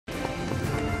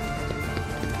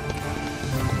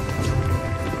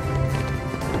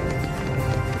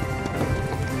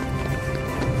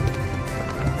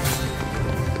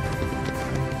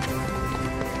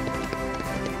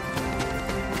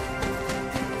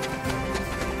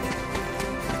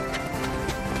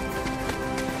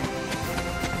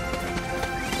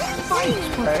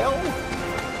Well...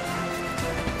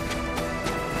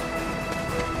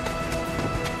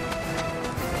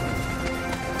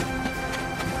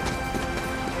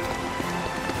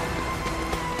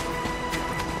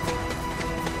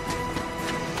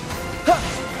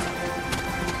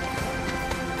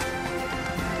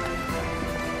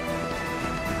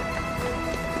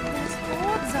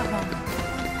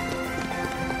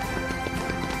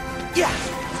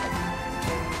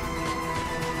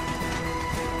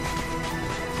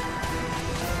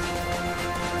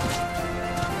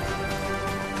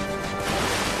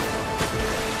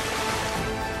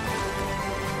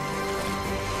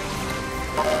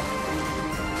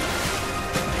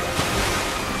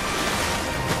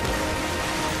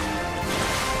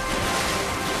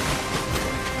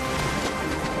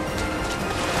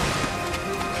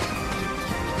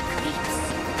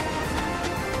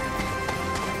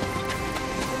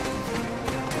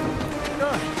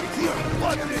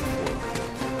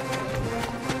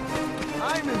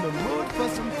 I'm in the mood for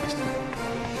some fishing.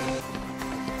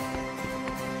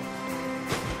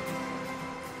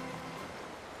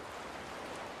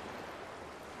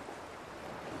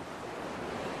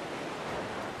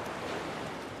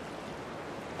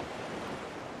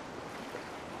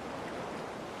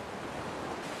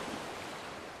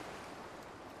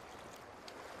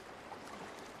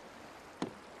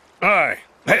 Aye,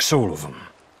 that's all of them.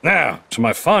 Now, to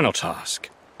my final task.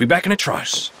 Be back in a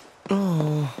trice.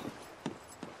 Oh.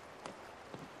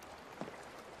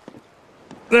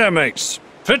 There, mates.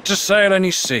 Fit to sail any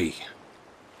sea.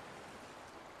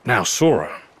 Now,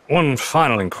 Sora, one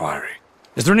final inquiry.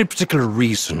 Is there any particular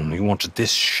reason you wanted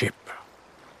this ship?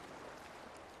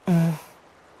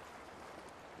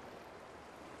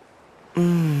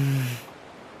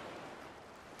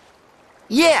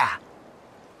 Yeah!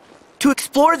 To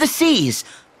explore the seas.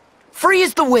 Free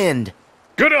as the wind.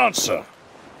 Good answer.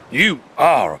 You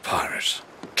are a pirate.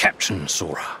 Captain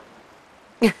Sora.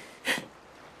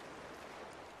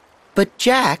 But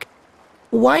Jack,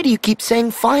 why do you keep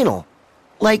saying final?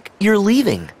 Like you're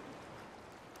leaving.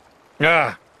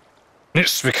 Ah,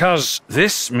 it's because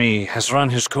this me has run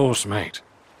his course, mate.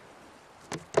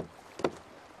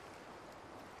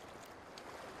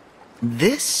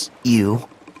 This you?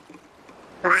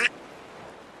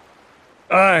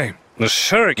 Aye, the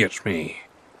surrogate me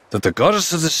that the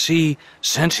goddess of the sea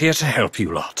sent here to help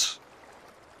you lot.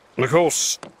 Of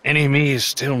course, any me is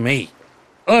still me.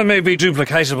 I may be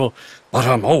duplicatable, but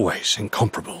I'm always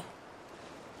incomparable.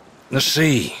 The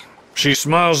sea, she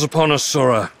smiles upon us,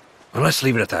 Sora, and let's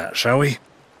leave it at that, shall we?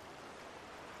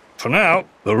 For now,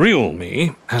 the real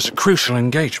me has a crucial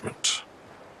engagement.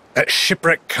 At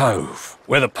Shipwreck Cove,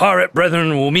 where the pirate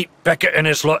brethren will meet Beckett and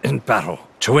his lot in battle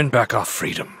to win back our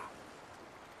freedom.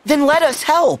 Then let us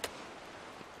help.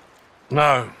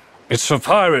 No, it's for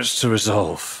pirates to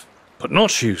resolve, but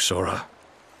not you, Sora.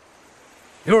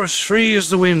 You're as free as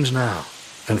the wind now,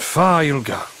 and far you'll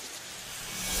go.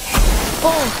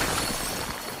 Oh.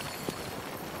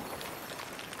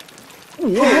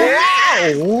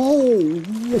 Wow!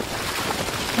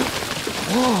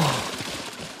 Whoa.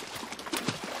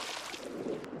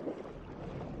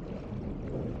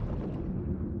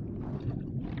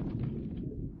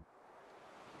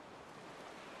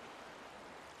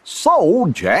 So,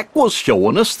 Jack was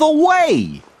showing us the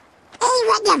way.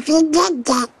 Even if he did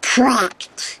get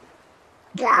cracked.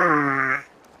 Gah.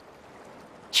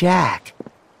 Jack,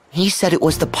 he said it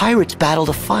was the pirates' battle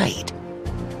to fight.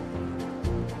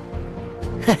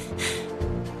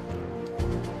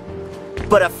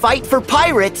 But a fight for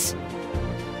pirates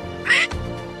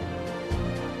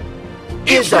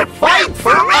is a fight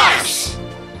for us!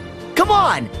 Come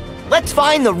on, let's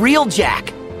find the real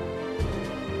Jack.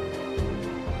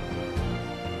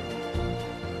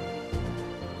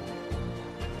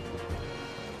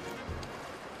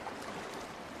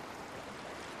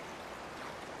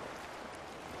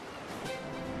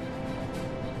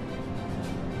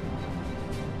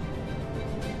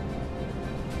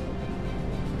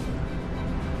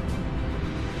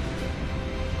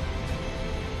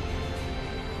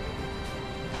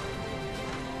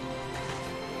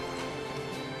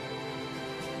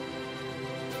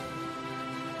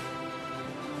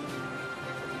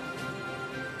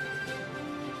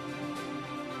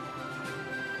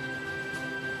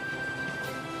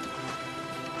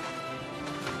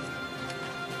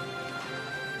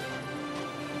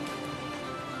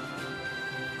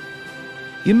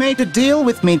 You made a deal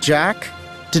with me, Jack,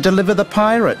 to deliver the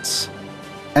pirates.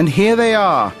 And here they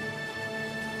are.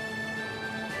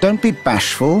 Don't be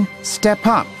bashful. Step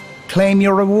up. Claim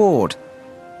your reward.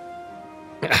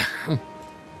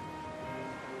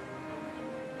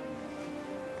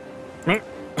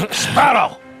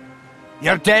 Sparrow!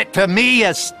 Your debt to me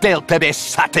is still to be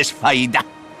satisfied.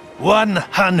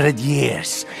 100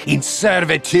 years in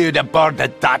servitude aboard the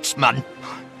Dutchman.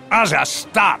 As a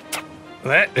start.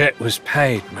 That debt was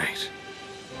paid, mate.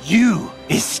 You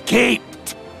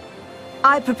escaped.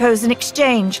 I propose an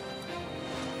exchange.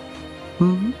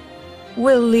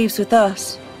 Will leaves with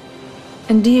us,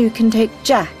 and you can take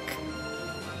Jack.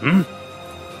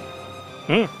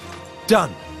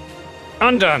 Done.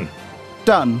 Undone.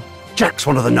 Done. Jack's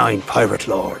one of the 9 pirate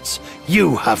lords.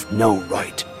 You have no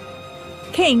right.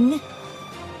 King,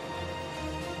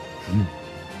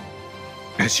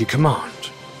 As you command,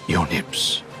 your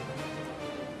nibs.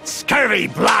 Scurvy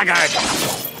blackguard!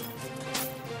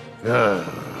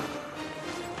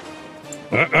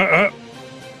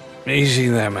 Easy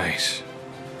there, mate.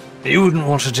 You wouldn't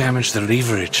want to damage the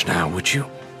leverage now, would you?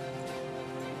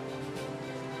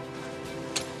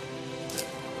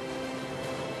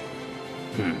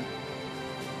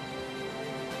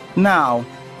 Now.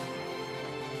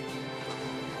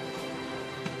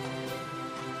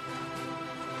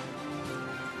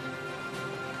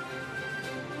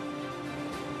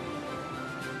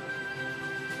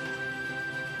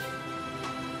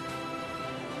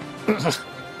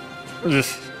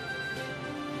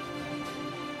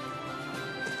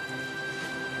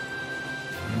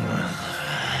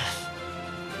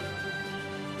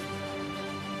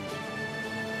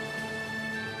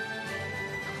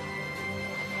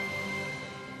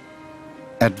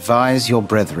 Advise your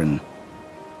brethren.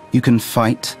 You can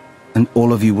fight, and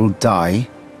all of you will die,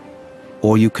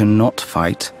 or you cannot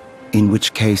fight, in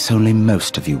which case only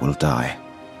most of you will die.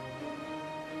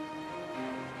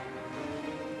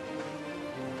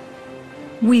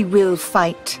 we will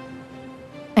fight,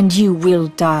 and you will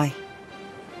die.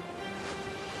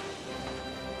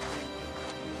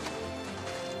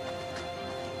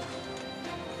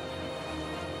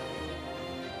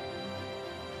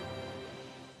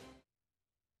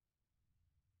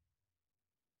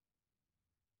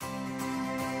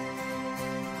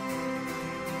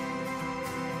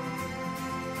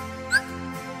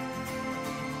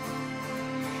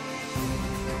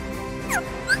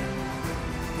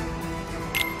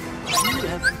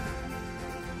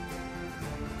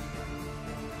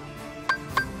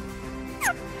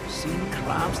 Seen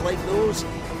crabs like those?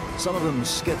 Some of them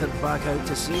skittered back out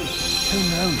to sea. Who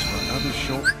knows what others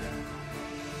shot?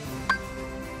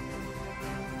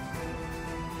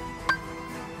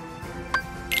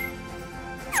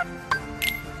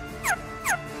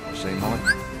 I'll say, Molly.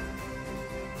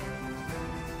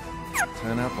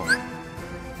 Turn up on it.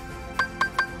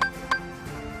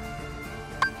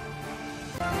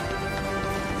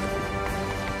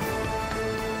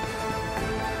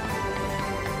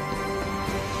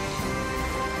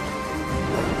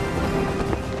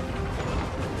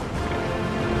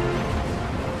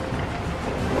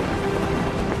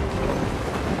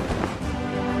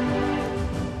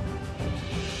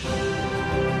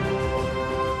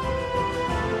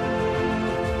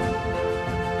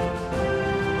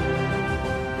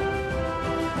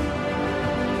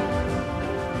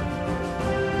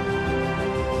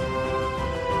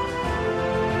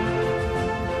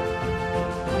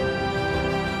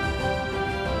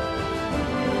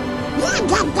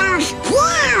 Look at those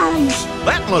clouds!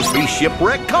 That must be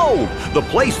Shipwreck Cove, the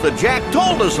place that Jack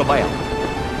told us about.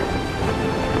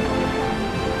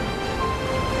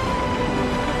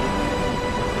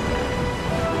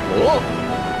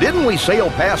 Look, didn't we sail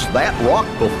past that rock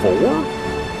before?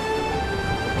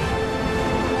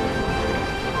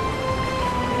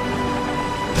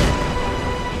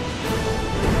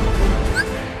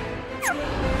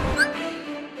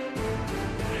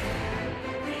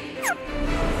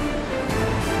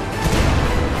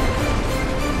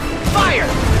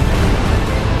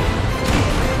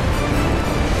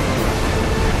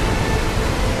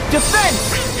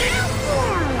 Defense!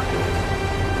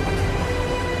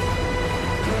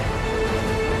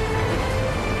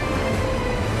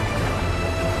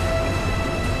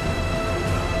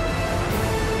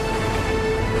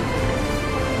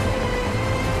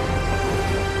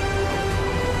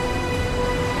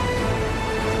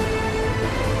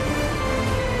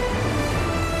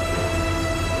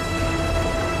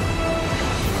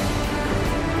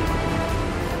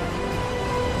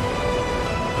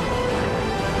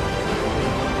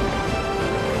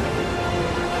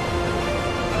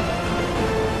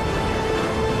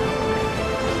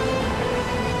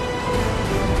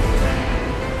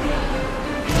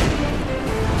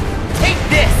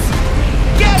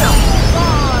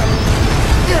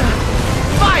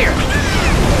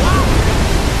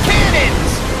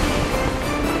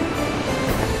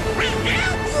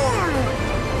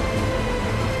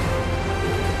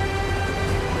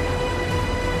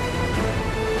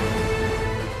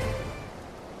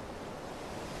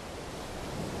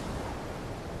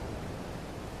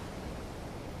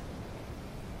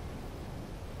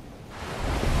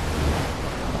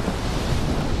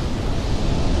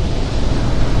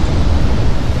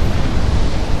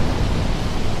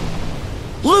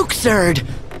 absurd.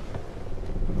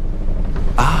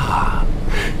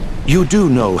 You do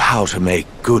know how to make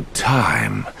good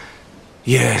time.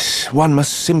 Yes, one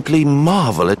must simply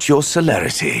marvel at your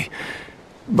celerity.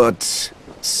 But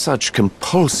such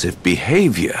compulsive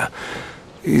behavior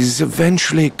is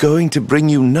eventually going to bring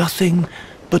you nothing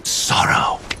but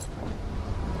sorrow.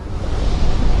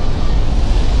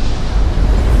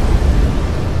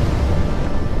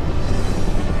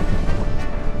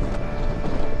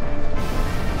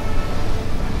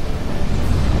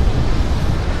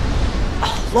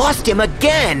 Lost him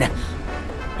again!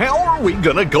 How are we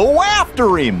gonna go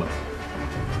after him?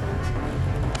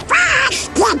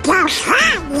 First, get those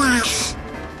harmless.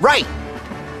 Right!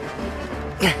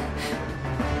 Get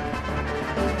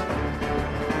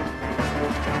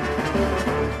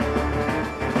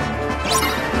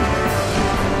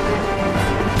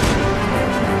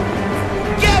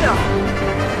him!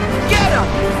 Get him!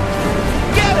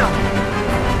 Get him!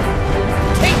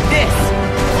 Take this!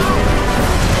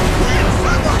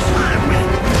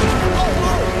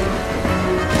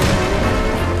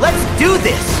 Let's do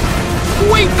this!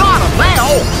 We got him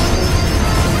now!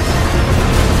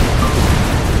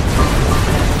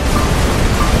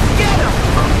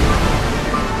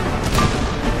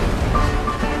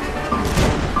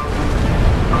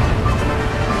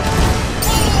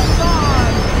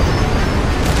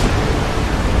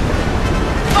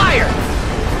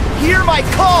 Hear my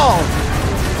call!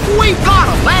 We got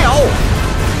him now!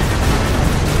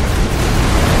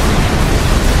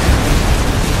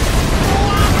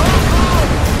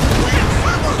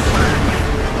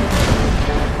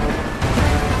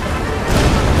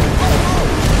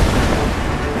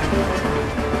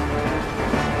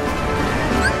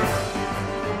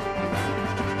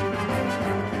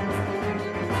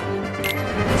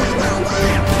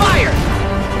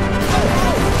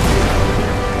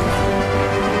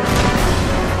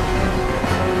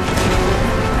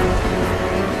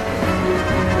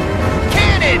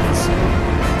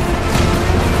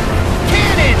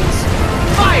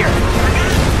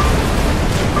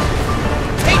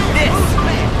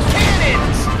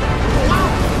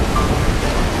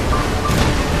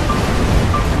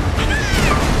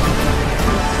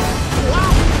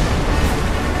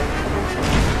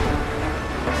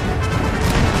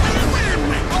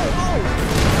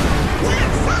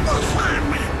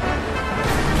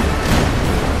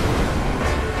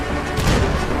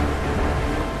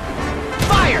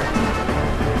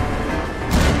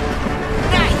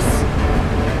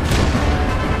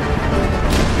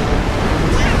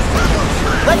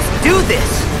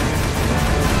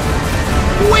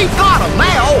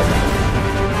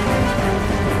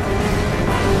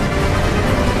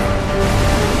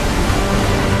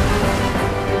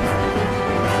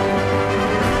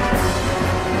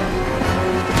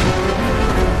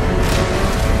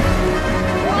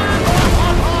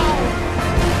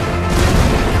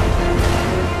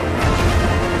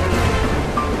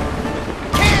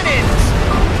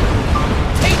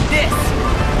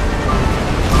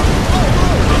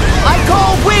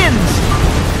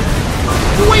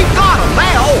 We got him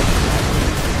now!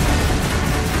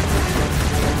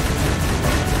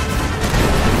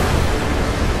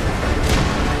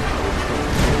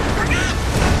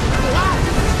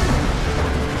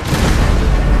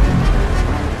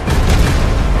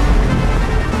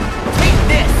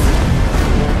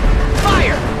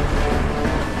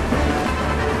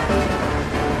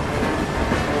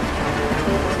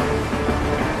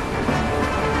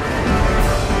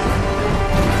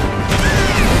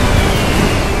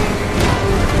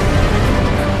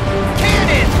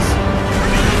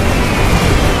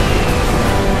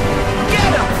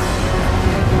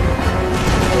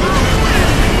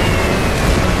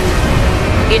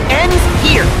 It ends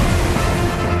here.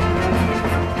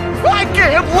 I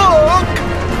can't look!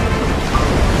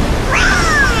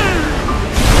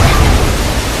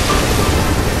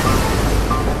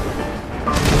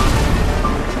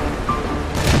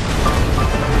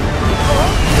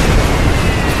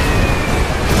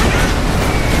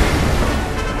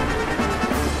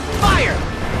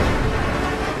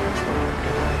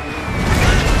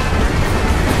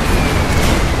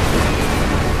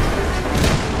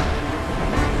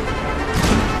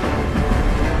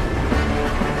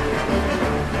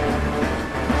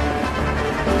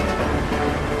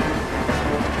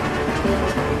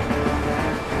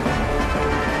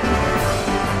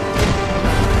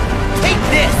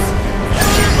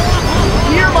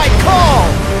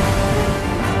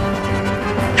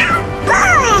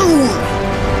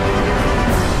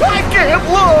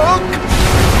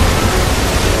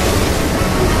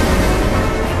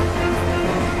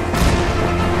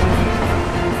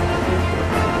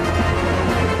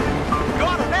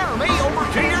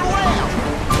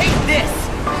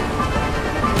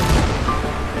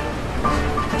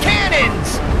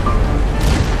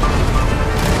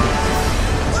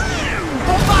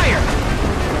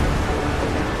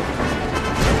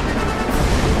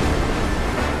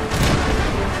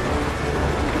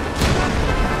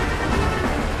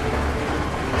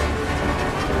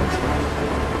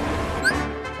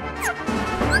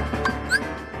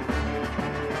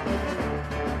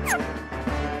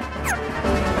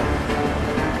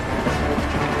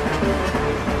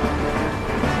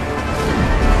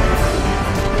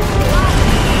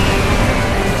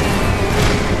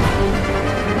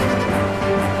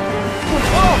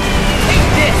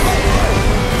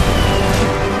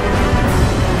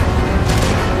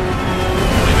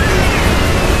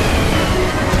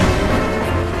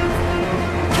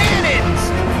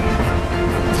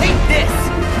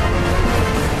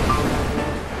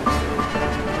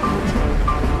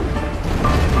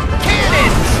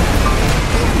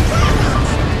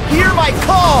 my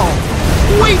call!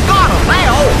 We got him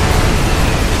now!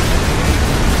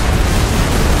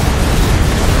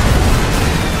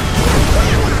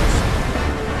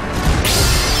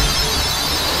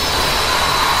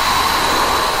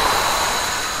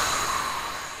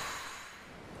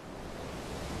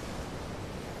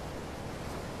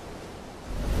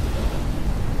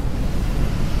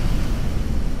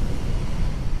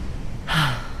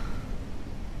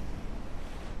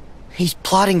 He's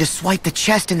plotting to swipe the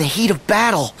chest in the heat of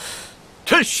battle.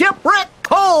 To Shipwreck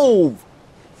Cove!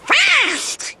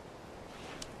 Fast!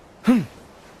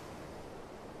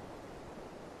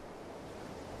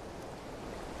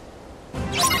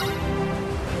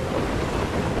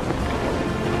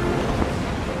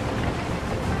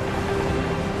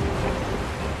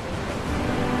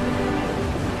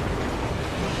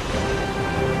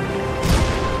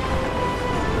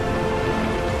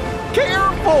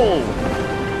 Careful!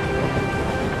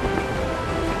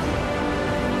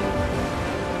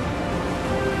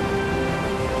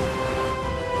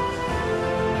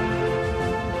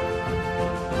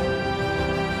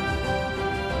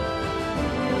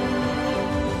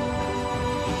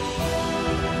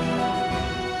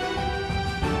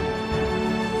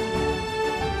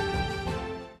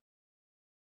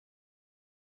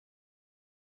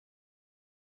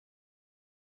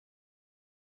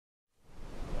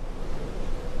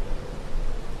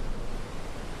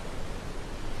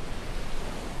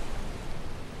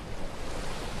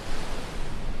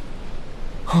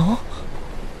 Huh?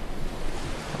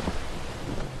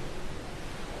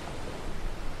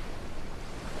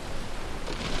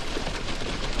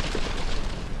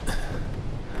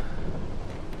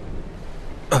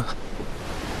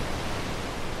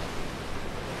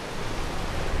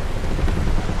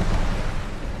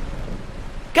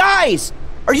 Guys!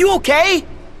 Are you okay?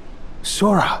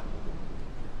 Sora,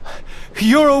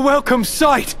 you're a welcome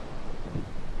sight!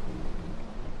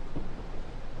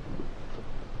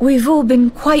 We've all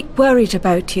been quite worried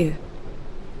about you.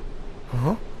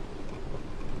 Huh?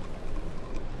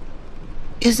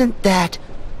 Isn't that...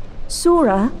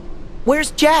 Sora? Where's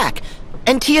Jack?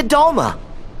 And Tia Dalma?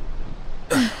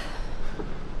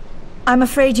 I'm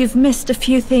afraid you've missed a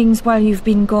few things while you've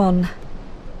been gone.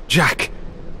 Jack.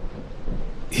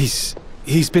 He's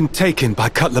been taken by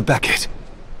Cutler Beckett.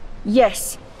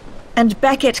 Yes. And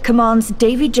Beckett commands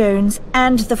Davy Jones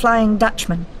and the Flying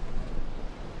Dutchman.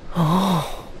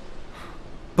 Oh...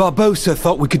 Barbossa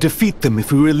thought we could defeat them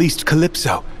if we released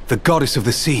Calypso, the goddess of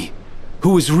the sea,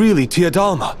 who was really Tia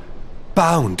Dalma,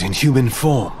 bound in human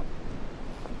form.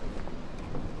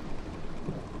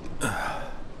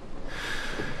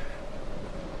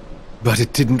 But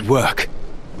it didn't work.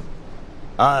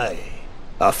 Aye,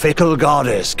 a fickle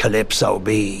goddess Calypso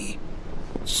be.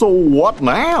 So what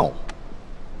now?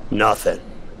 Nothing.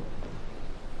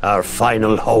 Our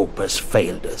final hope has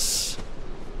failed us.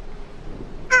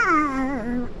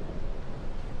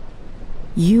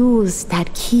 Use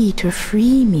that key to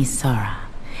free me, Sora,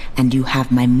 and you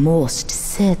have my most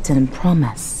certain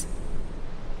promise.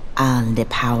 All the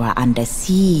power under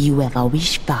sea you ever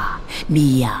wish for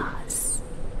be yours.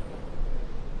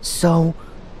 So...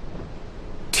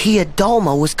 Tia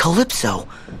Dalma was Calypso.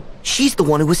 She's the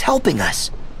one who was helping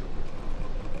us.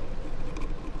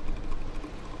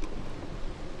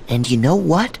 And you know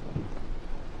what?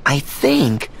 I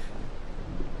think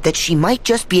that she might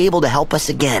just be able to help us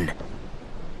again.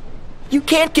 You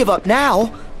can't give up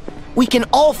now. We can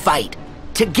all fight.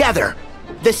 Together.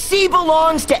 The sea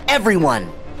belongs to everyone.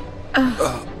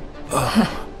 I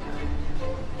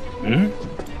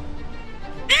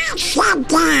said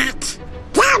that.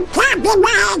 Don't copy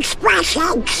my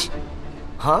expressions.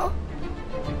 Huh?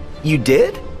 You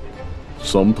did?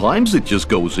 Sometimes it just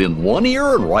goes in one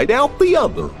ear and right out the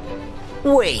other.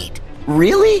 Wait,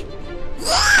 really?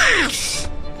 Yes!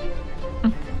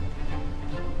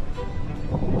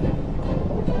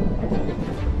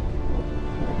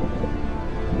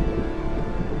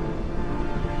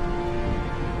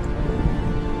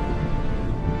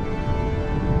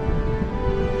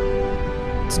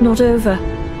 It's not over.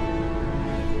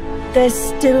 There's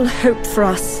still hope for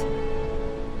us.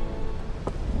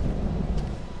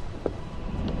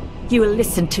 You will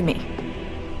listen to me.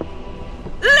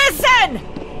 Listen!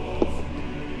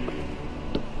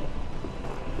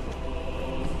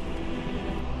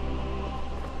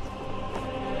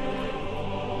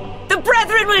 The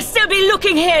Brethren will still be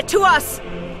looking here to us.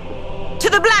 To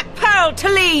the Black Pearl to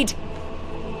lead.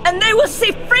 And they will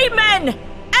see free men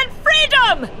and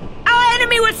freedom! Our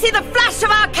enemy will see the flash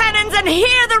of our cannons and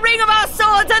hear the ring of our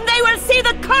swords, and they will see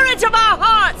the courage of our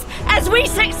hearts as we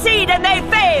succeed and they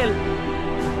fail.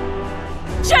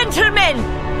 Gentlemen,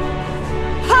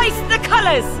 hoist the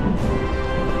colors!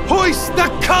 Hoist the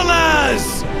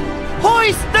colors!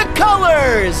 Hoist the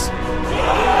colors!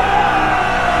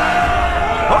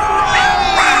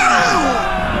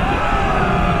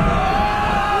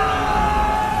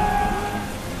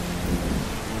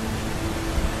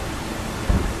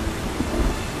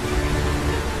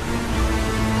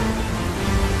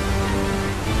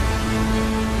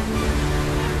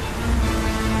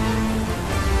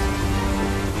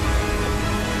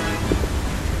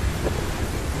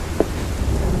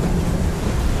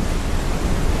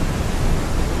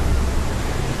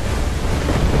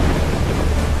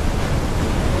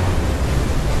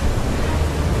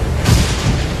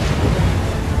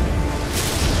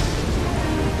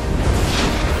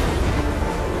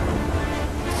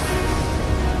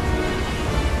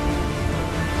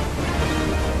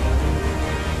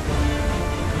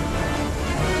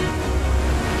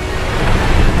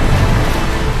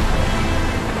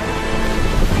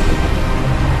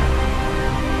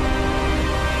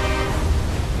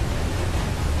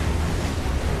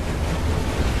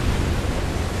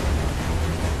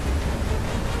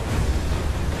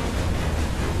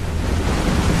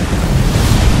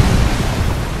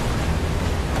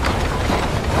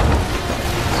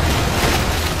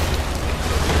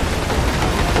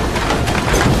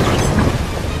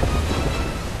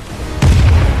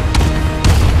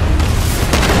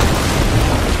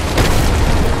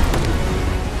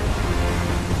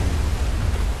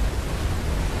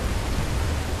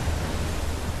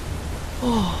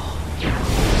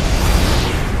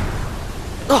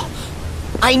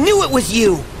 I knew it was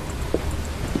you!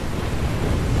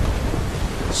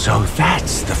 So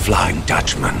that's the Flying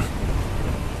Dutchman.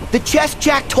 The chest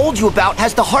Jack told you about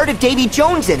has the heart of Davy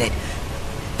Jones in it.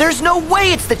 There's no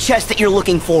way it's the chest that you're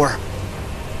looking for.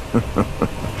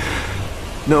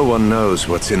 No one knows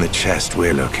what's in the chest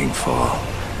we're looking for.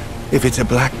 If it's a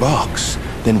black box,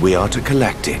 then we are to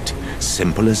collect it.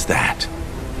 Simple as that.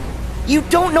 You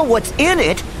don't know what's in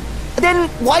it? Then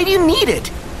why do you need it?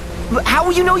 How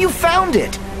will you know you found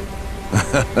it?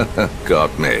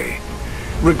 Got me.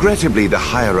 Regrettably, the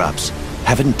higher-ups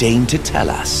haven't deigned to tell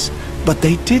us, but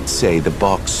they did say the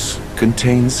box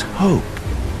contains hope.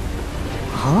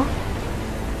 Huh?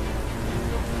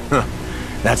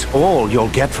 That's all you'll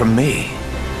get from me.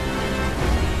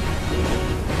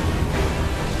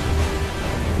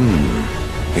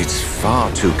 It's far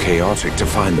too chaotic to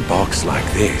find the box like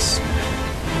this.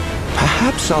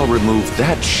 Perhaps I'll remove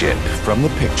that ship from the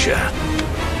picture.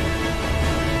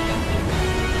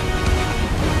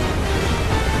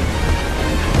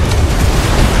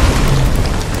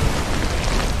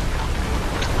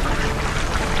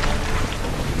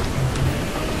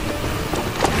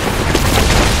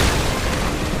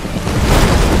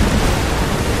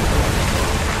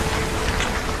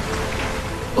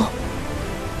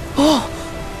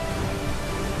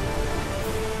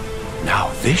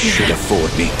 Now this should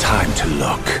afford me time to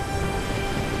look.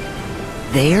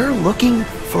 They're looking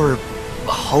for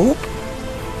hope?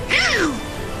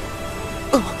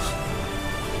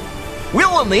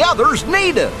 Will and the others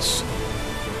need us.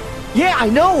 Yeah, I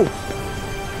know.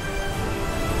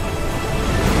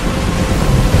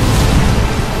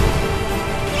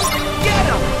 Get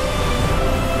him!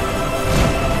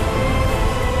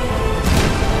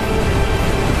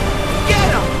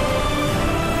 Get him!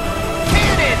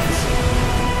 Cannons!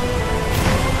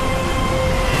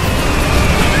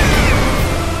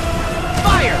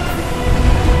 Fire!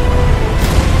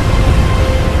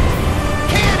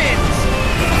 Cannons!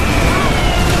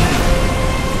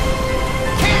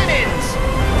 Cannons!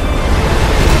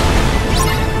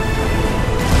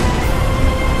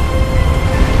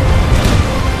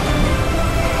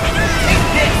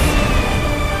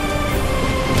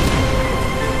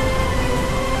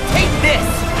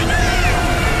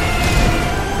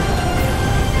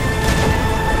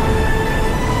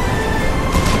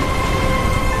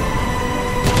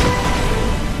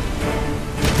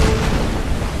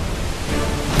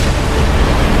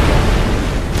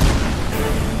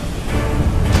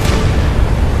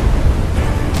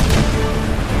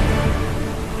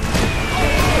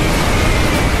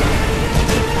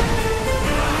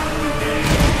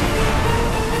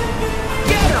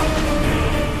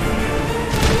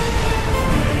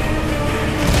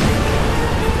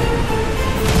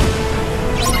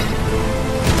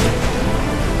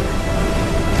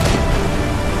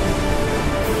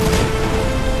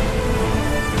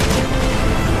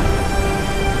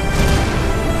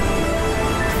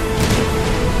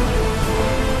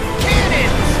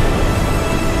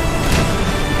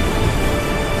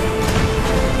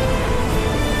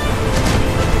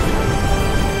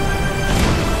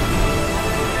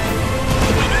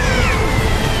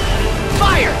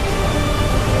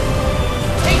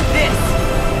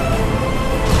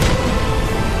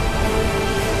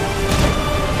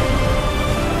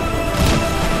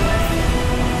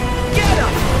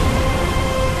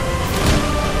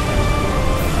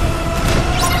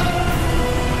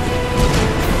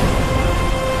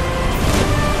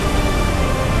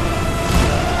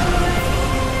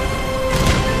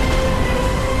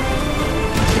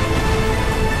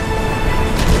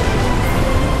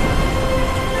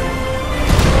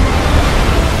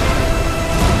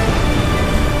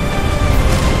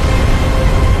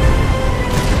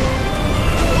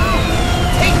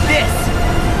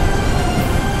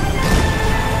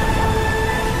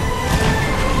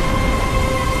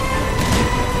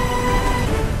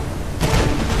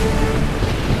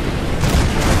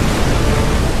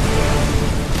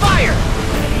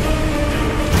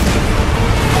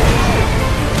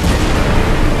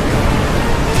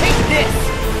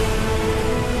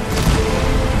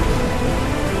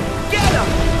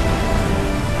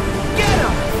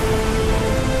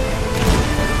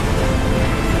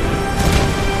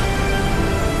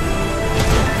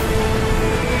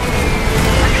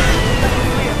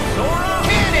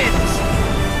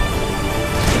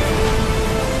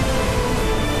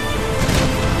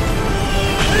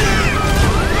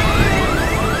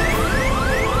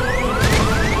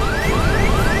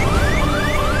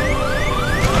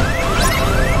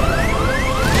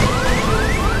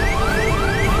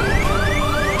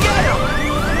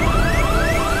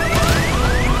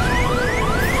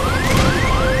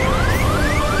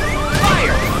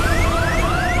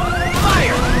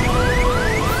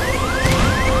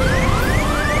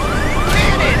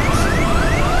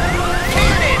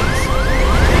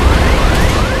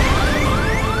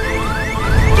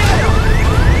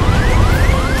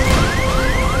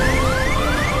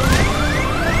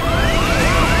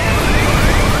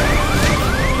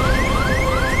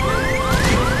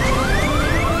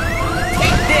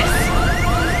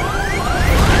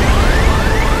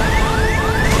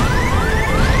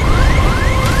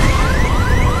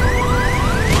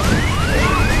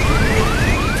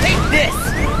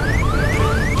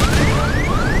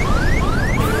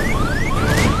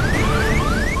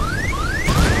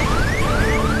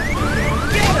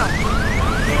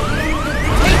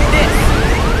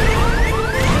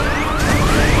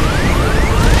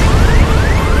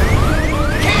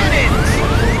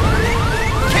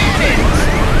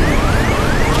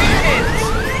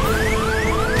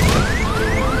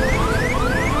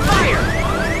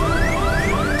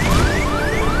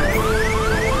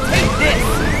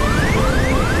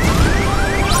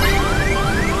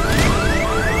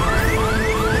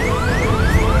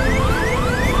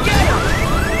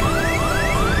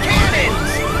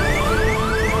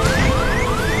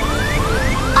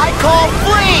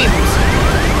 flames!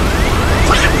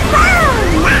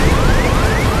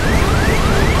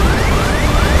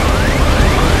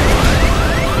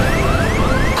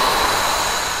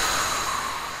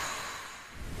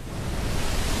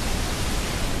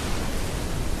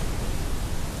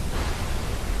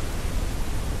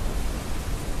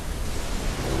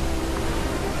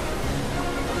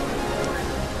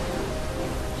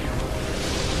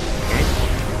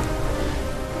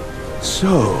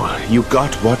 So, you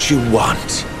got what you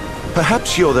want.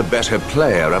 Perhaps you're the better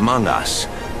player among us.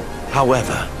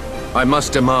 However, I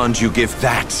must demand you give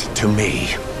that to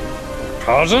me.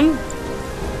 Pardon?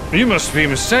 You must be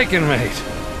mistaken, mate.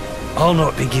 I'll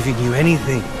not be giving you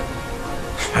anything.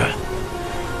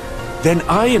 Then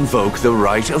I invoke the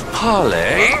right of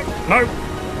parley. No.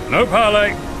 No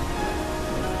parley.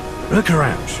 Look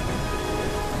around.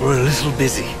 We're a little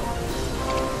busy.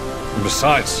 And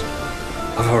besides,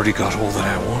 I've already got all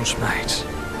that I want, mate.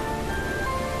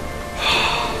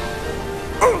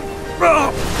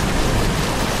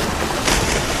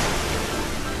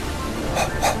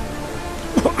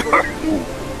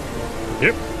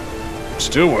 Yep,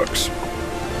 still works.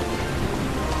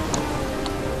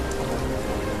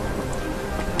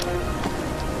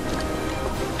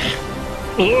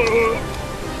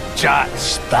 Jack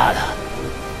Sparrow,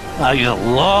 are you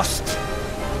lost?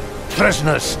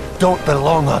 Prisoners don't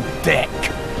belong on deck.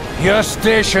 Your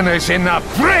station is in the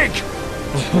brig!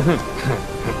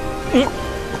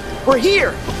 We're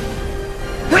here!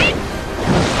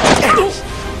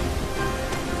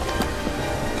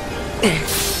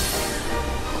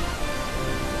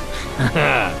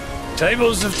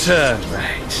 Tables have turned,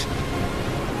 mate.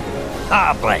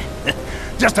 Hardly.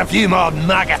 Just a few more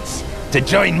maggots to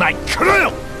join my crew!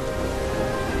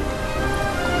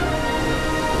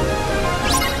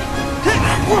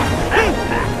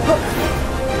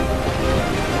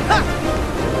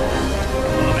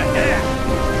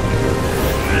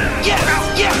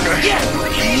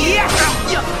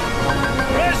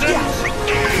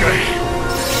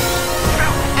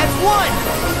 As one!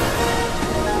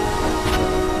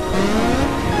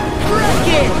 Break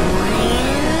it!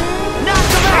 Knock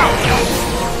them out!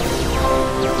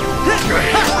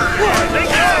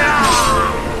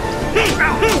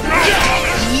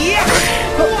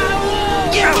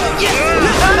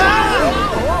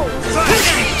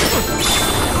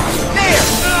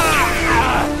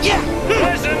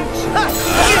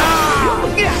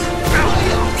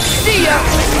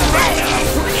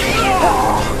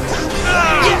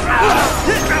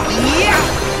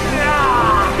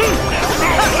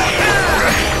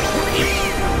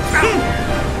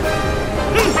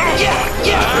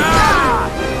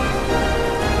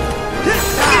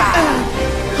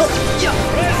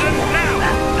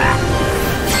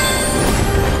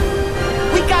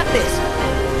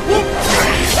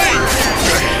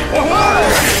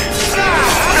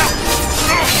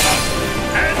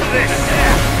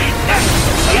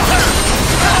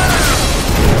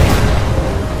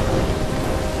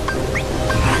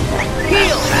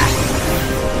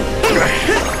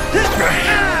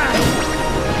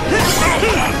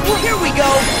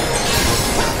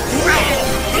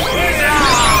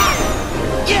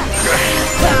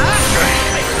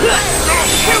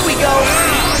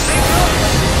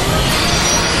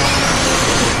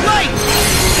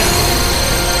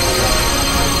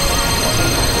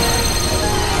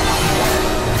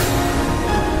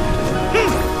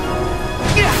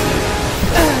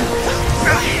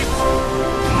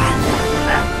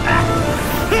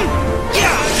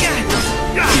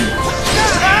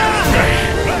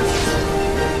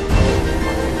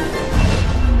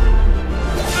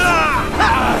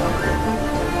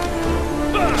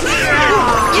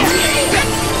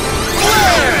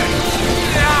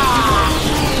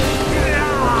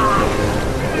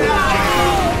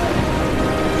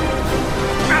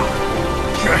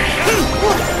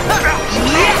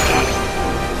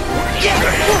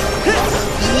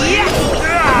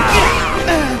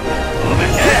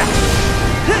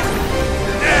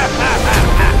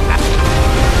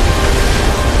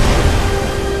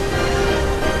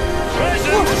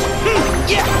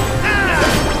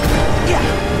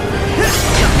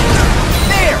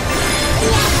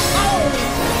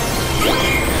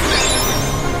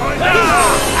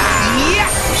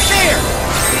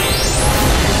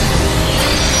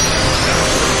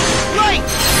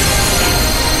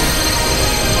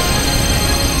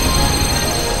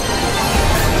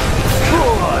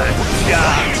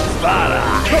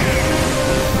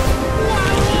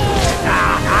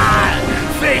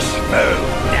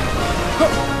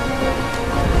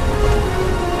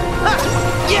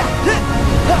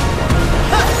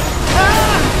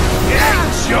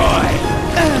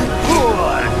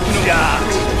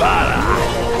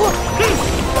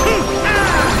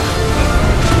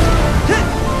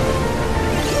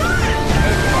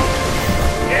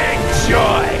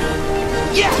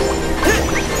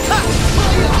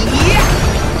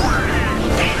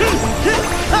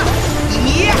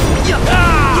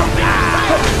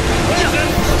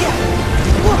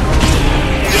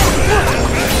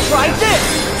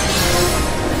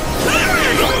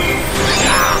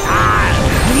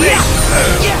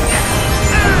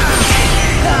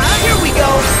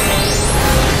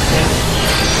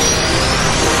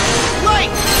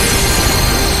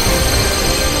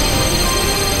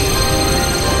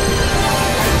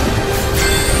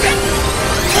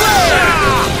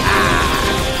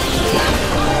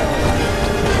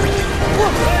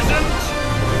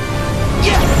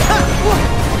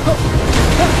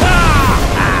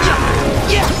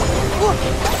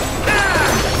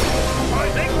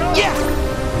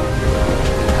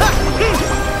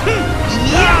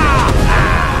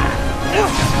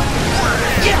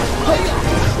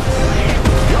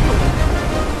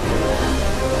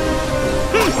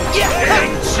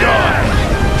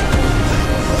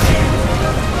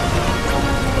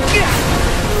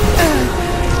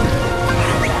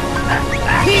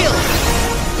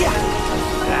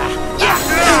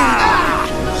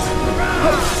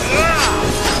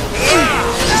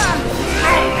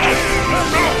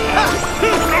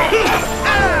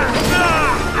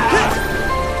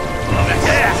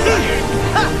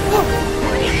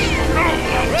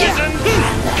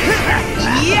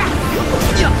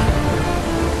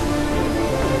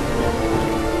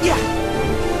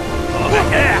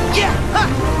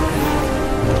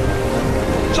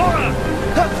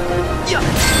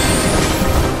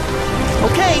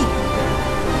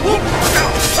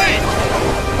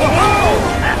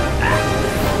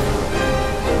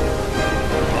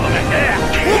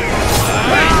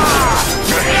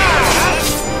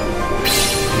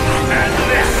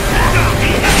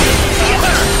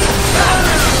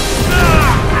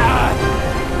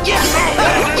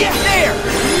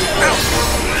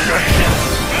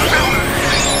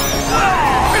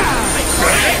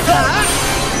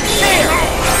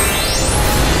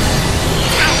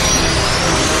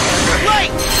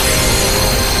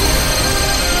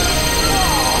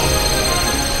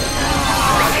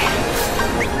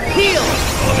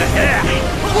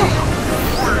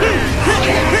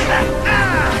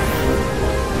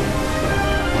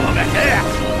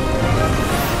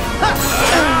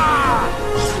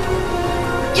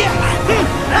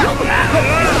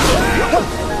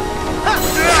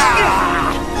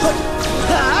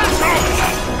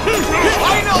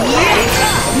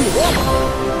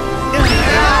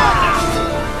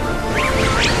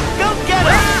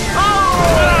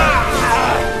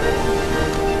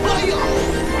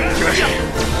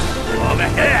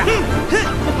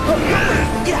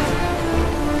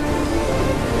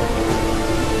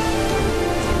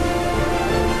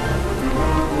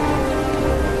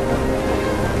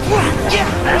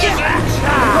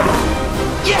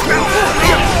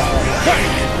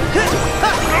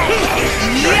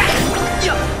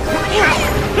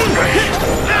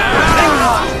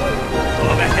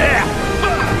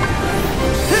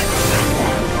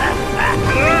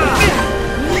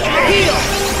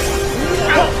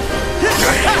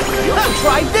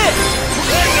 Try this!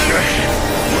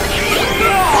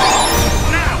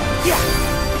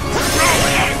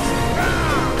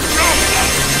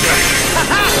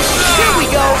 Here we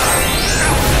go!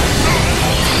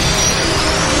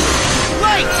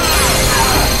 Right!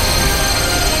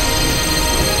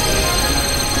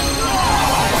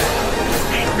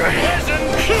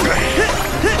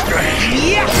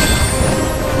 Yeah!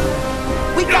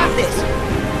 We got this!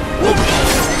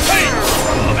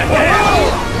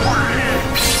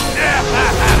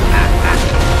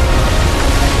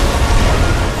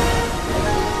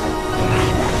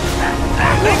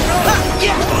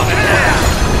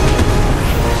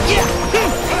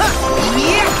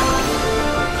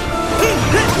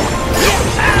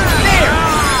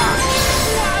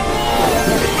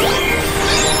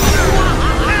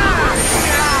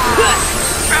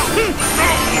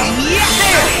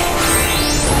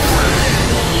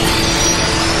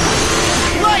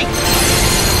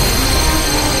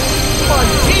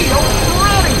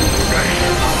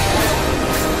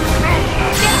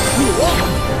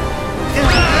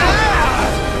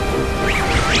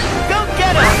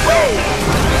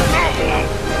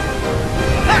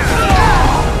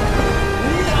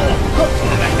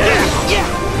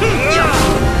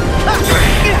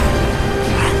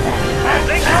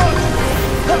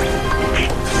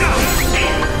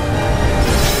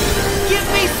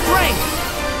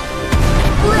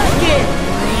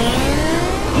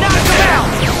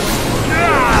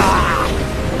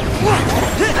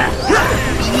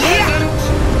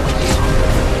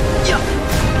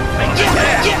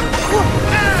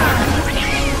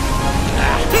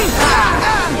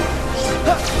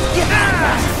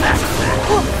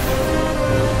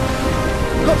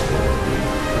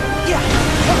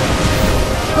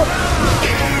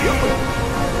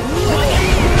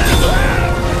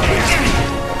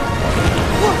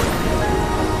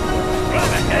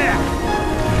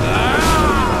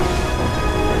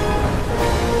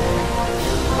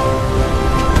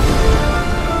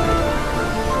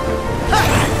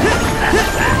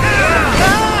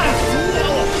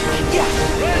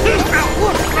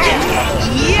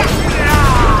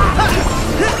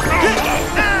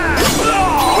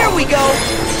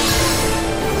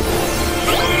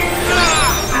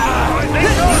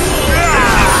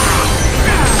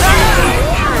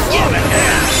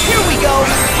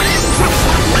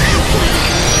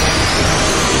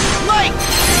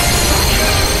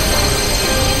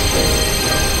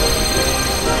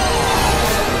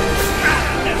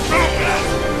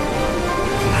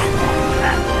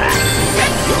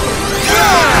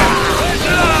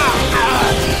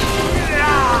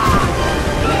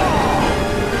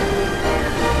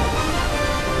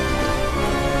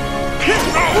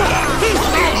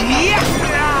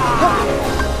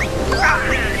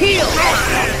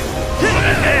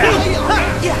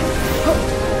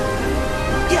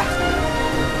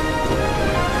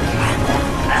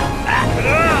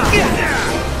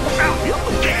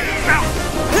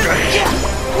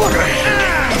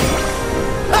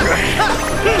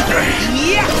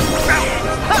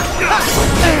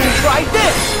 Try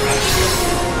this!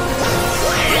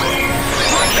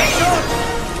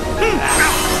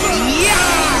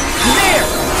 There!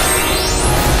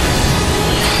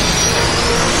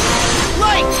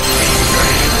 Light!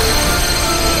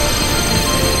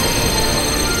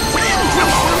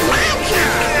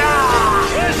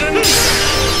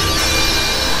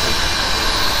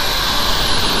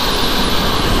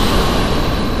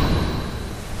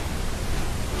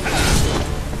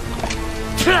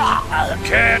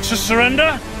 Care to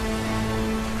surrender?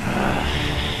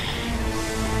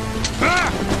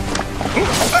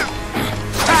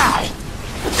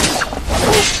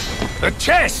 The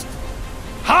chest!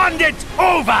 Hand it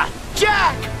over!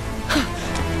 Jack!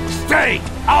 Stay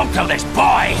out of this,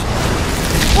 boy!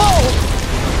 Whoa!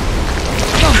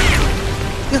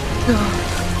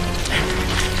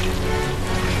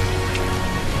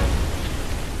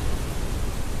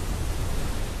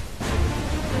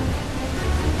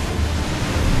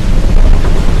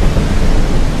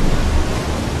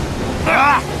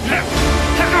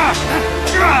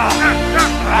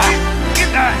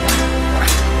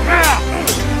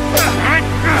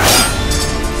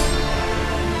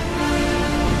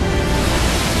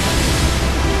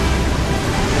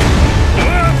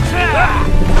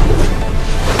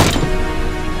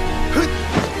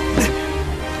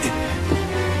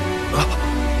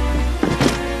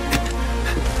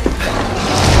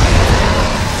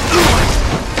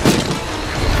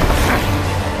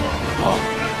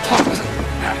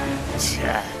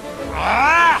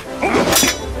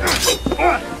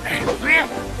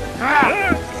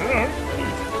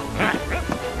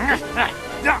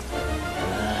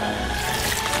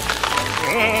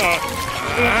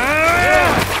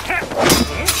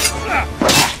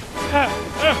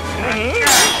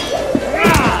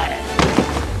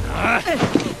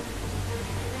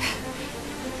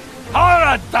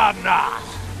 Horadana!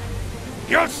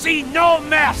 You'll see no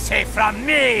mercy from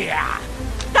me!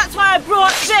 That's why I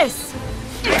brought this!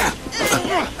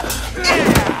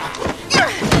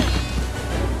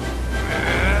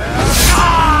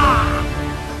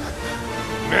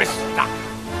 Mister,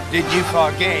 did you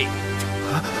forget?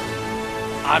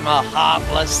 I'm a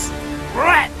heartless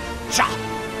wretch!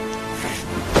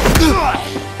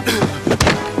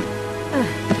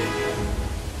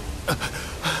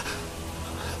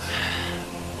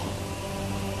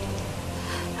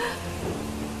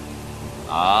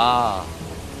 Ah,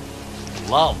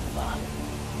 love.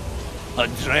 A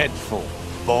dreadful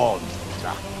bond.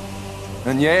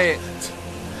 And yet,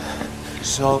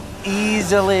 so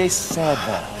easily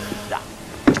severed.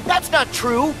 That's not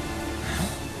true.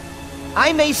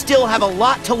 I may still have a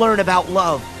lot to learn about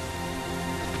love,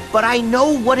 but I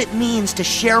know what it means to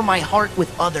share my heart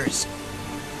with others.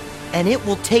 And it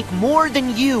will take more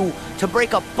than you to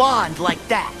break a bond like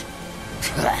that.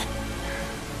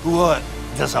 What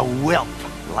does a whelp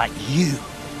like you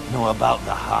know about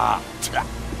the heart?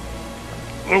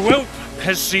 The whelp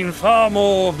has seen far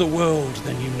more of the world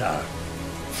than you know.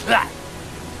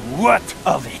 What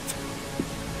of it?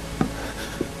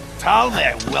 Tell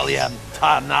me, William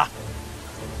Turner.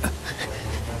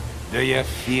 Do you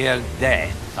fear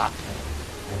death?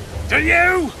 Do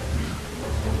you?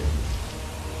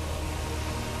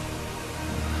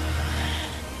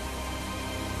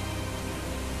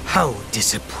 How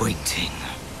disappointing.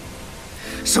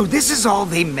 So this is all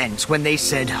they meant when they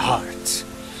said heart.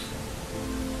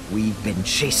 We've been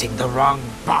chasing the wrong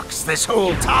box this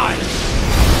whole time.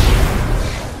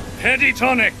 Petty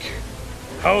tonic.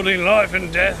 Holding life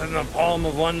and death in the palm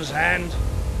of one's hand.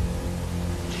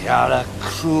 You're a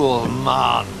cruel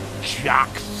man, Jack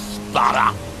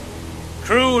Sparrow.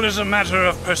 Cruel is a matter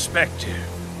of perspective.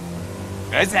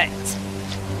 Is it?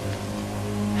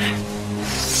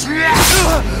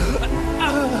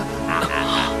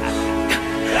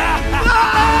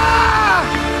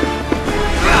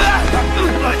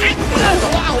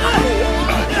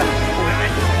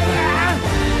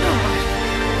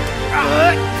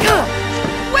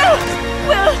 Will!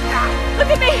 Will! Look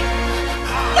at me!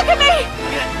 Look at me!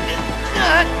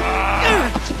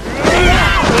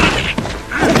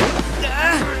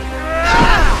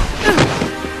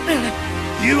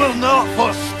 You will not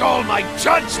forestall my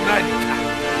judgment!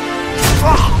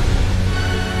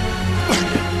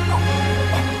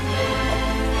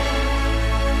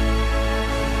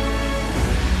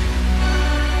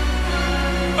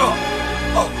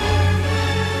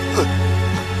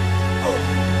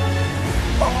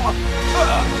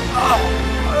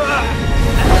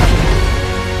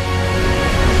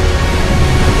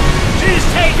 She's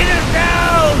taking us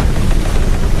down!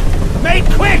 Make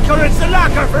quick or it's the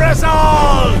locker for us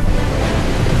all!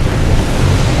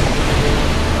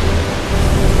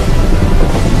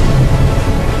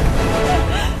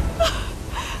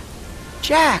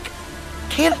 Jack,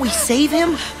 can't we save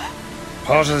him?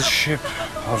 Part of the ship,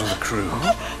 part of the crew.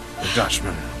 The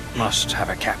Dutchman must have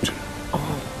a captain.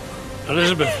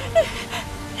 Elizabeth,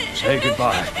 say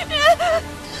goodbye.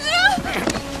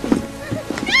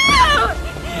 No!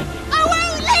 I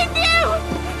won't leave you!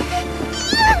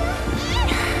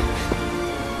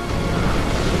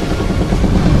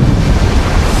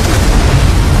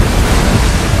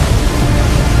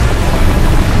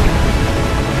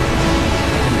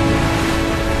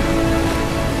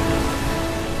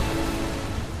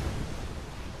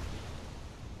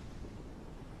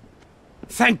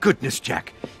 Thank goodness,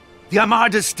 Jack. The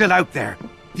Armada's still out there.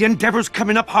 The Endeavor's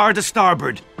coming up hard to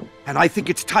starboard. And I think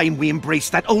it's time we embrace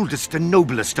that oldest and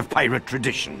noblest of pirate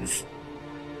traditions.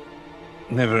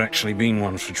 Never actually been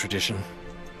one for tradition.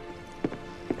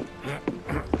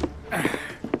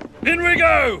 In we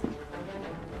go!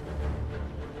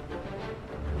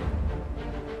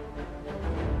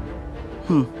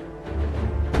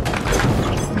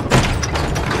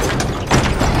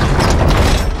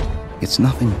 It's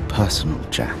nothing personal,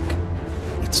 Jack.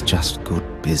 It's just good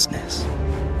business.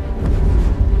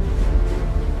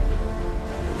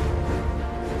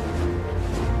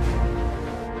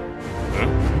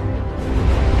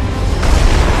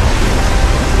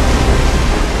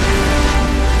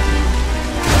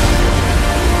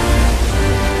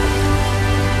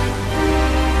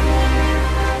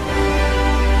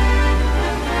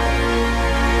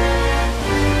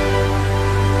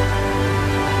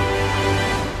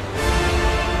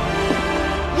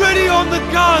 Ready on the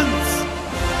guns!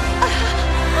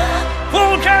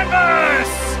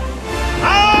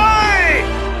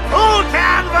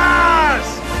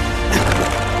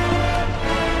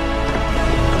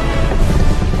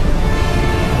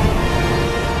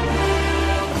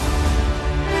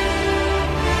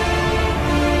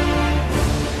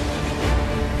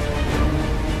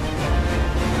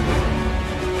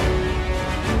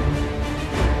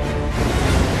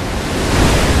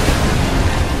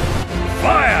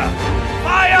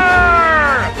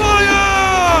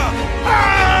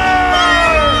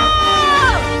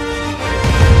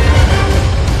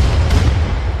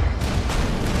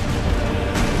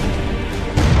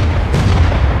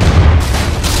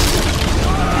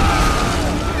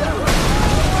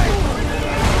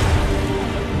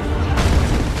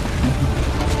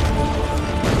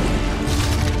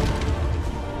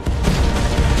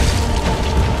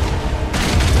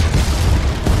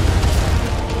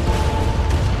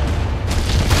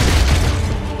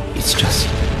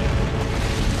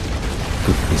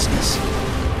 business.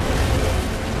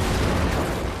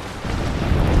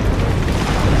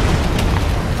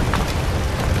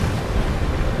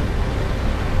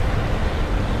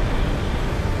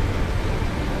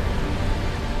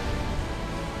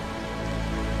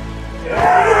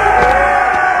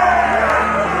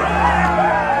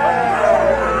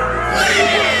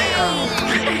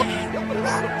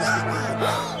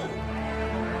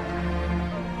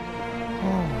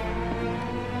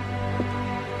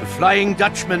 Flying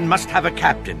Dutchman must have a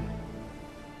captain.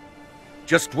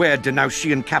 Just wed, and now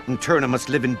she and Captain Turner must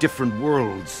live in different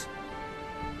worlds.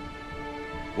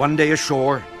 One day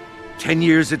ashore, 10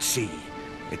 years at sea.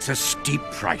 It's a steep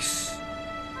price.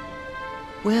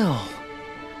 Will.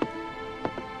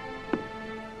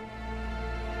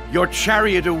 Your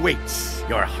chariot awaits,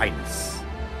 Your Highness.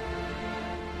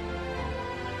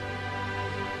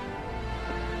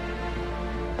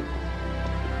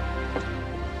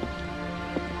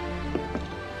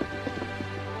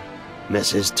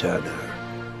 Mrs. Turner.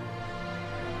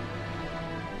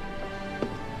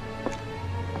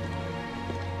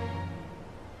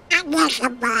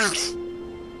 Elizabeth.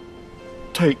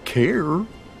 Take care.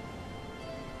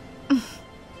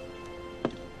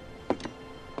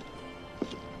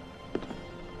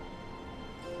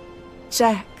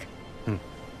 Jack.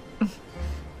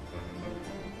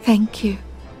 Thank you.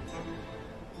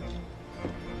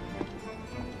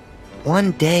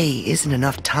 One day isn't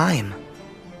enough time.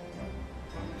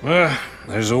 Well,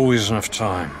 there's always enough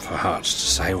time for hearts to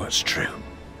say what's true.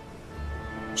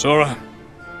 Sora,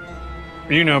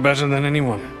 you know better than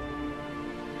anyone.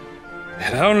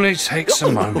 It only takes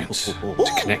a moment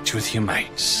to connect with your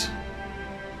mates.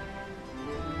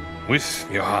 With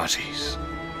your hearties.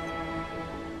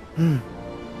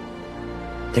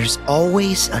 There's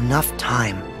always enough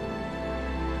time.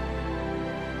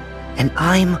 And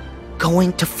I'm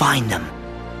going to find them.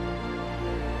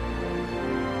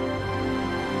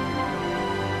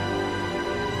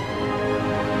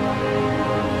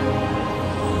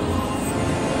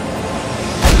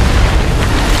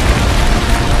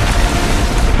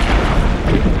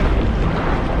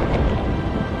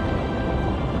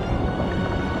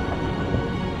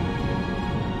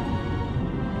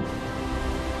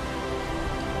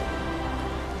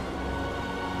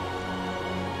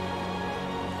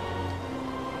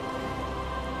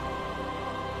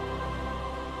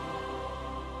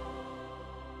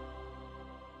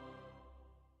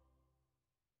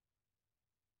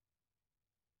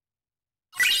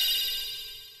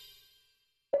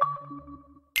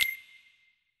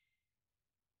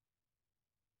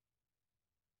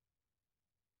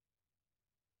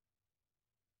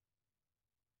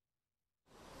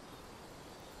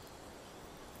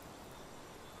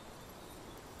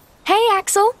 Hey,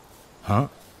 Axel. Huh?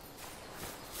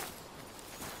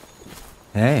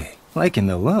 Hey, liking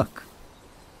the look.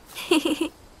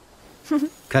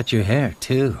 Cut your hair,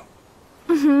 too.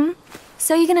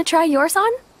 So you gonna try yours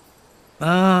on?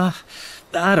 I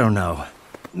don't know.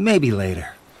 Maybe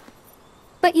later.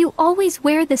 But you always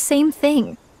wear the same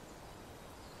thing.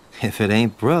 If it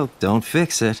ain't broke, don't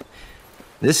fix it.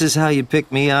 This is how you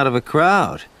pick me out of a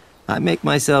crowd. I make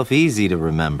myself easy to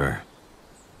remember.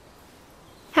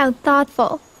 How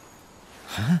thoughtful.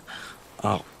 Huh?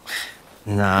 Oh,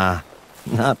 nah,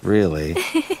 not really.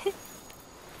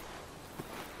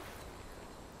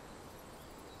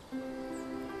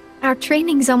 Our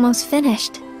training's almost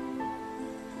finished.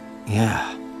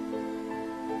 Yeah.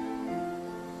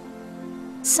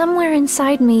 Somewhere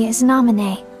inside me is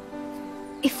Naminé.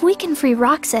 If we can free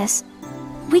Roxas,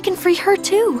 we can free her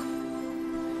too.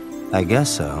 I guess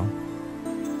so.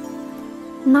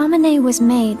 Naminé was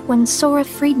made when Sora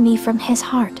freed me from his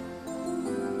heart.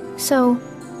 So,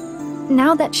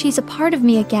 now that she's a part of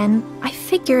me again, I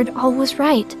figured all was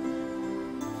right.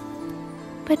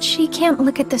 But she can't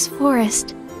look at this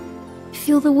forest,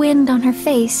 feel the wind on her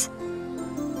face.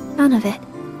 None of it.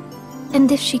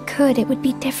 And if she could, it would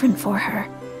be different for her.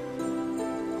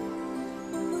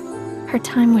 Her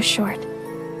time was short,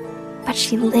 but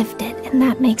she lived it, and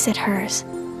that makes it hers.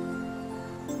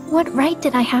 What right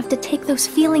did I have to take those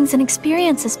feelings and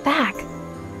experiences back?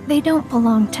 They don't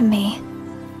belong to me.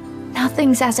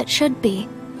 Nothing's as it should be.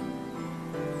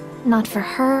 Not for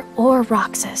her or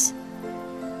Roxas.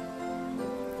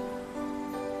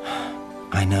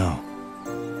 I know.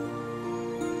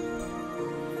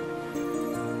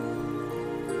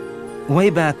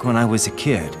 Way back when I was a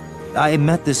kid, I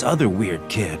met this other weird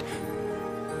kid.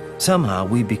 Somehow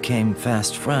we became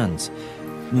fast friends.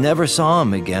 Never saw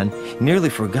him again, nearly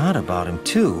forgot about him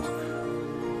too.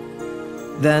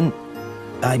 Then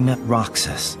I met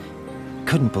Roxas.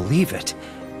 Couldn't believe it.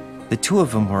 The two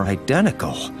of them were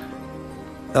identical.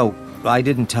 Oh, I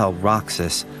didn't tell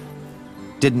Roxas.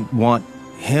 Didn't want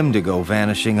him to go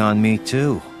vanishing on me,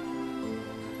 too.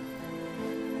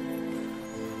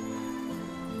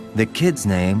 The kid's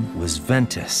name was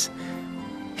Ventus.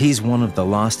 He's one of the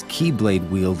lost Keyblade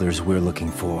wielders we're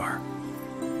looking for.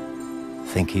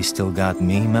 Think he's still got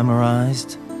me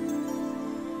memorized?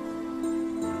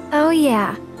 Oh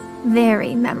yeah,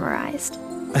 very memorized.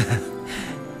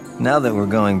 Now that we're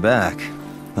going back,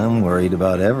 I'm worried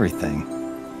about everything.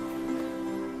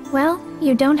 Well,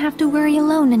 you don't have to worry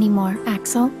alone anymore,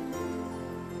 Axel.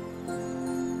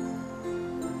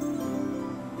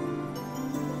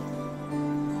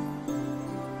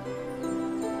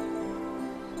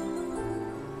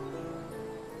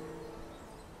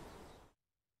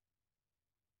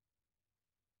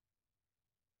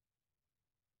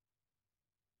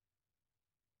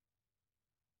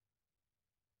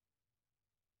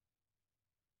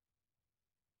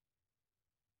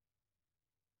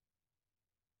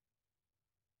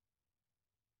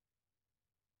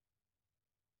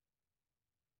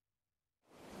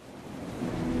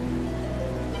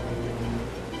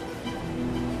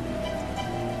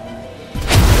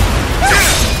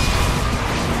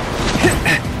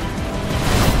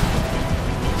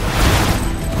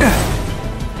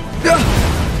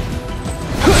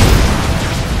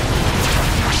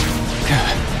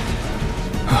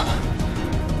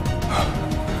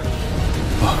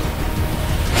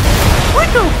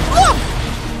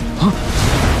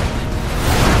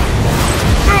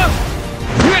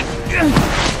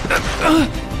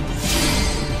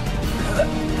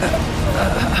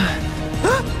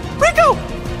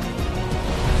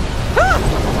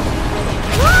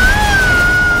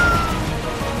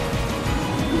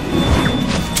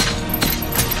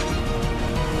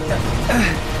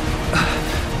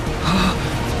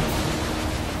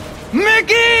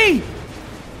 Mickey!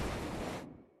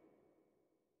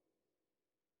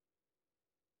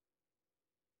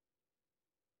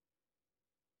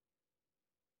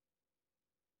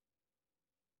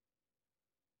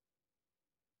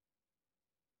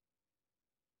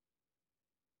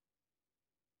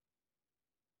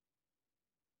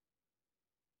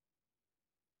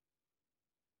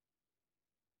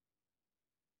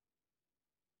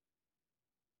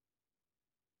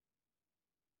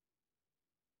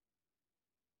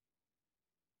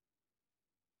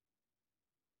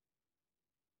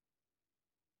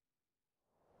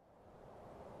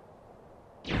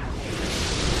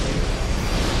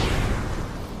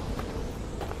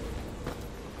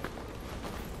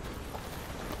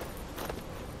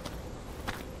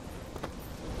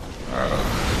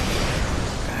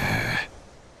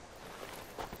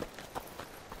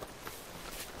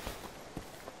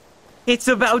 It's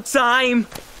about time!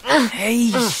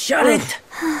 Hey, shut it!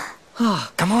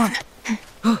 Come on.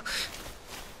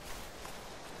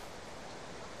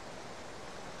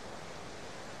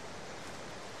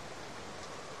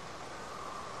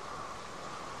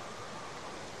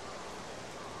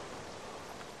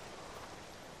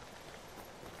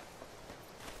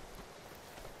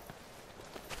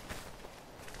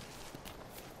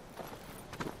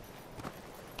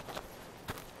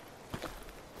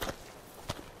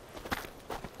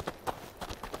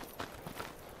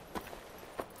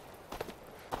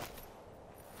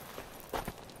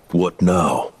 What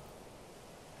now?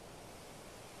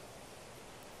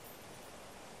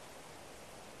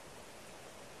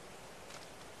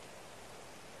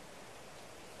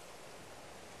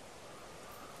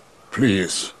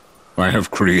 Please, I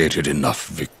have created enough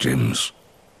victims.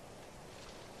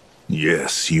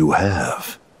 Yes, you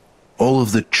have. All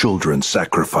of the children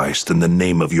sacrificed in the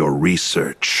name of your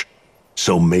research.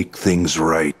 So make things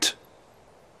right.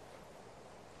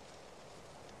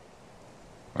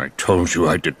 I told you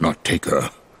I did not take her.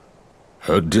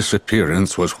 Her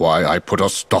disappearance was why I put a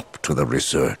stop to the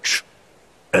research.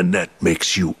 And that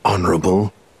makes you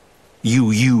honorable? You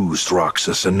used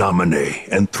Roxas and Namine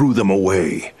and threw them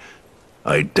away.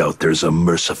 I doubt there's a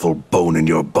merciful bone in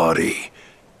your body.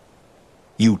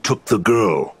 You took the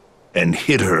girl and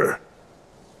hid her.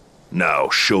 Now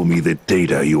show me the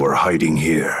data you are hiding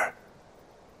here.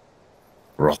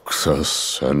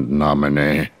 Roxas and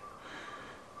Namine.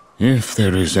 If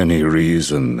there is any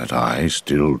reason that I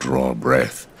still draw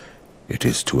breath, it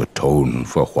is to atone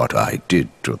for what I did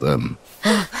to them.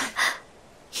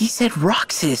 He said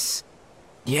Roxas.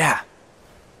 Yeah.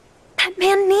 That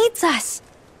man needs us.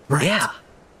 Right. Yeah.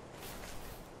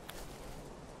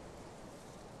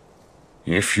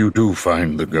 If you do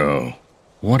find the girl,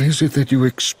 what is it that you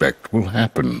expect will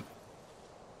happen?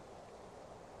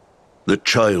 The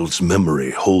child's memory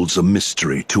holds a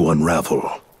mystery to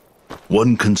unravel.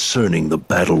 One concerning the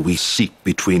battle we seek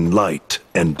between light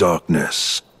and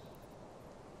darkness.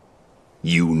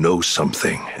 You know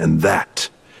something, and that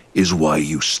is why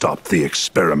you stopped the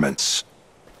experiments.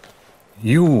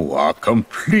 You are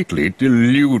completely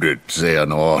deluded,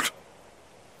 Xehanort.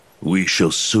 We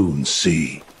shall soon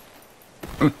see.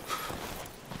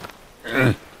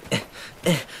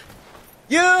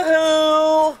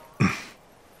 Yoo-hoo!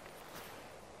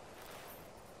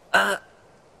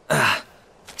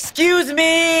 Excuse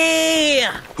me!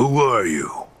 Who are you?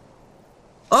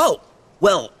 Oh,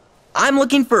 well, I'm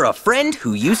looking for a friend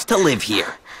who used to live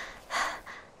here.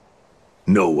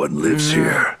 No one lives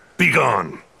here.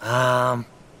 Begone!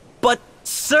 But,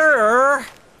 sir...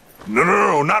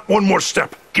 No, not one more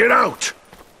step. Get out!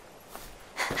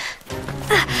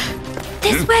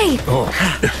 This way!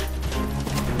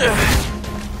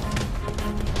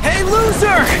 Hey,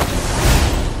 loser!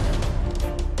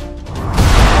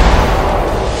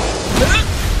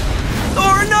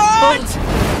 Or not!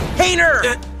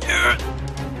 Hayner!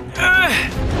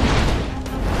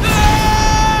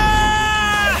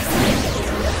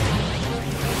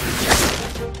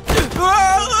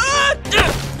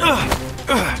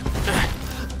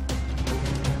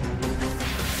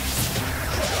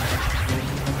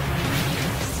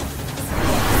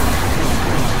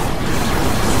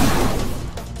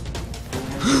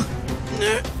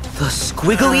 The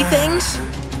squiggly things?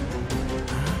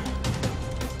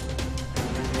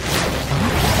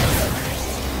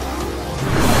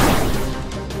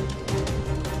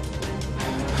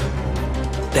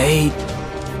 They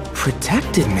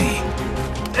protected me.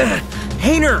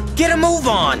 Hayner, get a move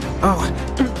on! Oh,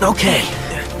 okay.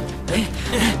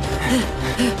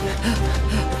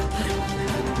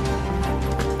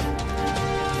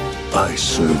 I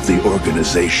serve the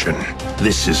organization.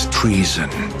 This is treason.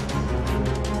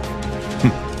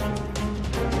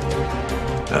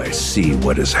 I see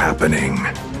what is happening.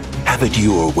 Have it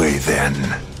your way,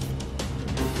 then.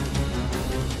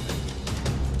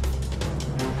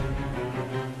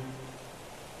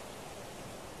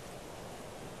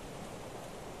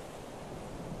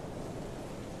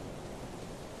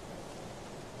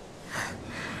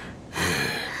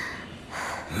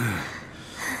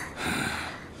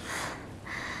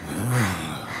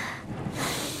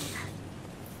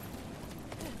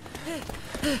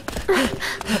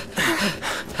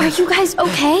 Are you guys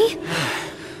okay?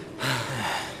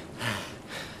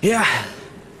 Yeah,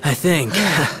 I think.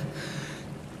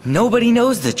 Nobody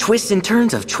knows the twists and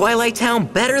turns of Twilight Town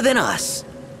better than us.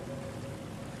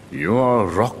 You're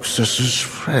Roxas's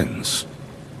friends.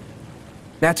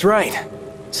 That's right.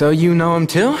 So you know him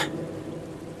too?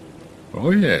 Oh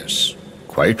yes,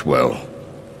 quite well.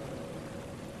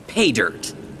 Pay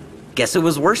dirt. Guess it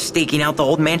was worth staking out the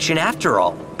old mansion after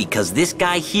all, because this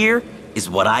guy here is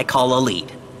what I call a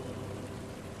lead.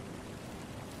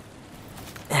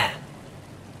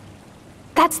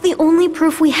 That's the only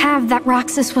proof we have that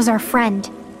Roxas was our friend.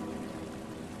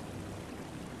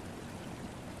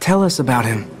 Tell us about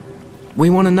him.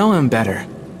 We want to know him better.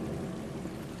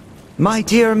 My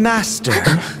dear master,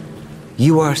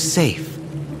 you are safe.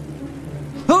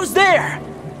 Who's there?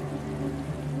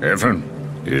 Evan,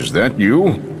 is that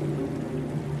you?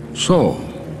 So,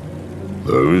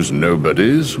 those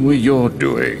nobodies were your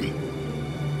doing.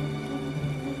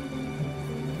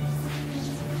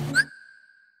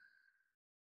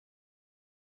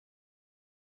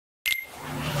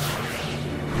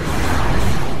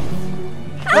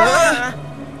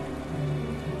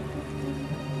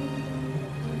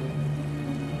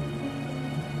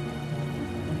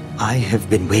 I have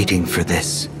been waiting for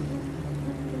this.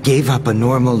 Gave up a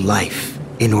normal life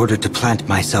in order to plant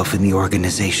myself in the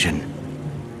organization.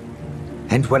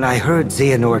 And when I heard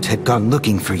Xehanort had gone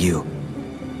looking for you,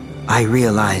 I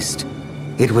realized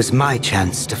it was my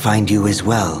chance to find you as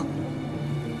well.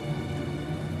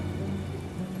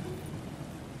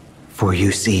 For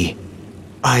you see,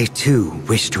 I too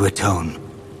wish to atone.